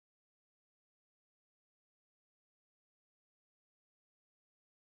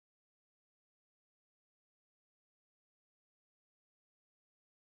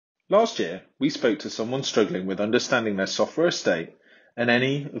Last year, we spoke to someone struggling with understanding their software estate and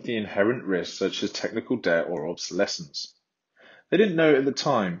any of the inherent risks such as technical debt or obsolescence. They didn't know it at the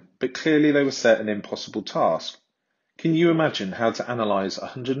time, but clearly they were set an impossible task. Can you imagine how to analyze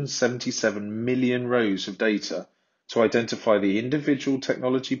 177 million rows of data to identify the individual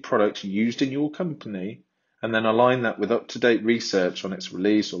technology products used in your company and then align that with up-to-date research on its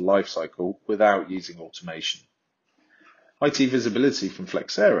release or life cycle without using automation? IT visibility from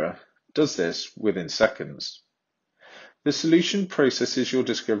Flexera does this within seconds. The solution processes your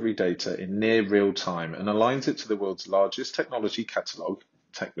discovery data in near real time and aligns it to the world's largest technology catalog,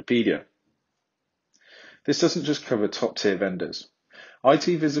 Technopedia. This doesn't just cover top-tier vendors. IT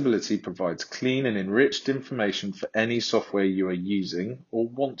visibility provides clean and enriched information for any software you are using or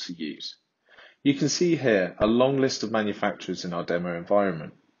want to use. You can see here a long list of manufacturers in our demo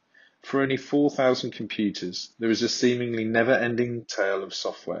environment. For only 4,000 computers, there is a seemingly never-ending tail of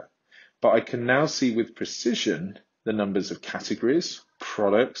software, but I can now see with precision the numbers of categories,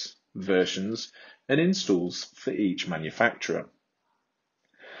 products, versions, and installs for each manufacturer.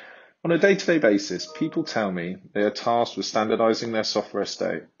 On a day-to-day basis, people tell me they are tasked with standardizing their software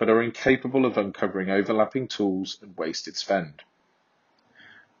estate, but are incapable of uncovering overlapping tools and wasted spend.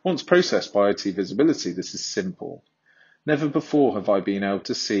 Once processed by IT visibility, this is simple. Never before have I been able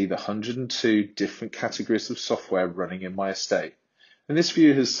to see the 102 different categories of software running in my estate, and this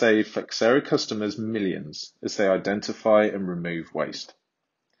view has saved Flexera customers millions as they identify and remove waste.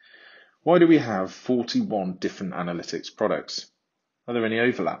 Why do we have 41 different analytics products? Are there any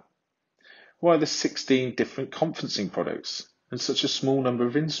overlap? Why are there 16 different conferencing products and such a small number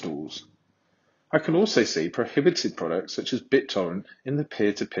of installs? I can also see prohibited products such as BitTorrent in the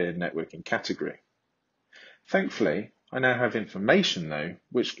peer-to-peer networking category. Thankfully, I now have information though,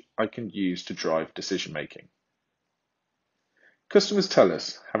 which I can use to drive decision making. Customers tell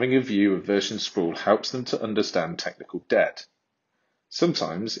us having a view of version sprawl helps them to understand technical debt.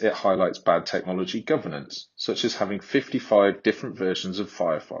 Sometimes it highlights bad technology governance, such as having 55 different versions of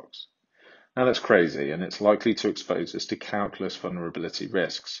Firefox. Now that's crazy and it's likely to expose us to countless vulnerability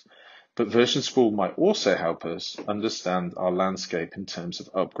risks. But version sprawl might also help us understand our landscape in terms of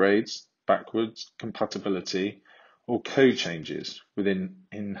upgrades, backwards compatibility, or code changes within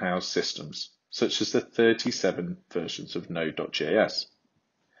in-house systems, such as the 37 versions of Node.js.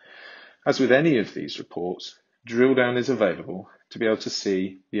 As with any of these reports, drill down is available to be able to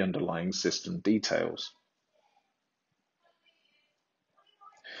see the underlying system details.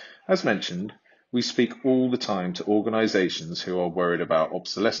 As mentioned, we speak all the time to organizations who are worried about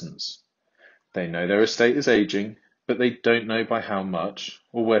obsolescence. They know their estate is aging, but they don't know by how much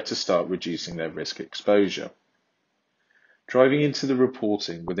or where to start reducing their risk exposure. Driving into the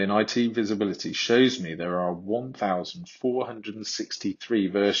reporting within IT visibility shows me there are 1,463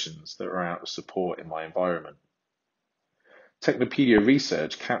 versions that are out of support in my environment. Technopedia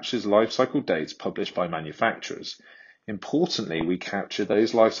research captures lifecycle dates published by manufacturers. Importantly, we capture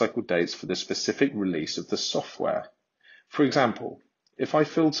those lifecycle dates for the specific release of the software. For example, if I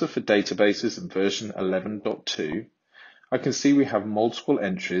filter for databases in version 11.2, I can see we have multiple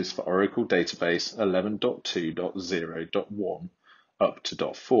entries for Oracle Database 11.2.0.1 up to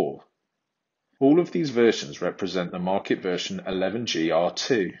 .4. All of these versions represent the market version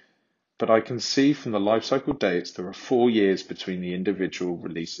 11G-R2, but I can see from the lifecycle dates there are 4 years between the individual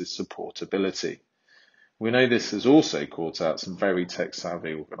releases' supportability. We know this has also caught out some very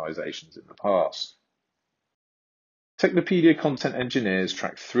tech-savvy organizations in the past. Technopedia content engineers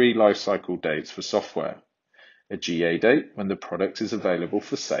track 3 lifecycle dates for software: a GA date when the product is available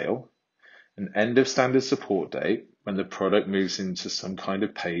for sale, an end of standard support date when the product moves into some kind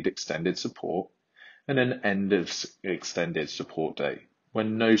of paid extended support, and an end of extended support date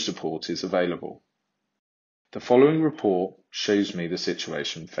when no support is available. The following report shows me the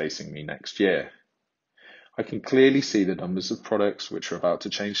situation facing me next year. I can clearly see the numbers of products which are about to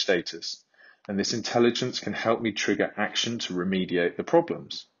change status, and this intelligence can help me trigger action to remediate the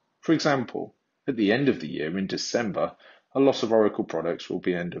problems. For example, at the end of the year in December, a lot of Oracle products will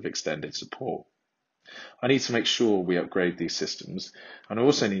be end of extended support. I need to make sure we upgrade these systems, and I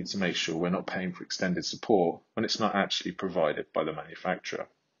also need to make sure we're not paying for extended support when it's not actually provided by the manufacturer.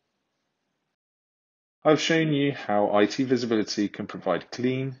 I've shown you how IT visibility can provide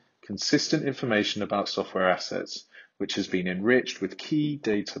clean, consistent information about software assets, which has been enriched with key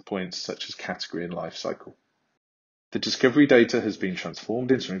data points such as category and lifecycle. The discovery data has been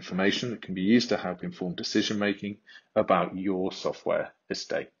transformed into information that can be used to help inform decision-making about your software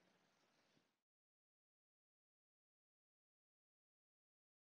estate.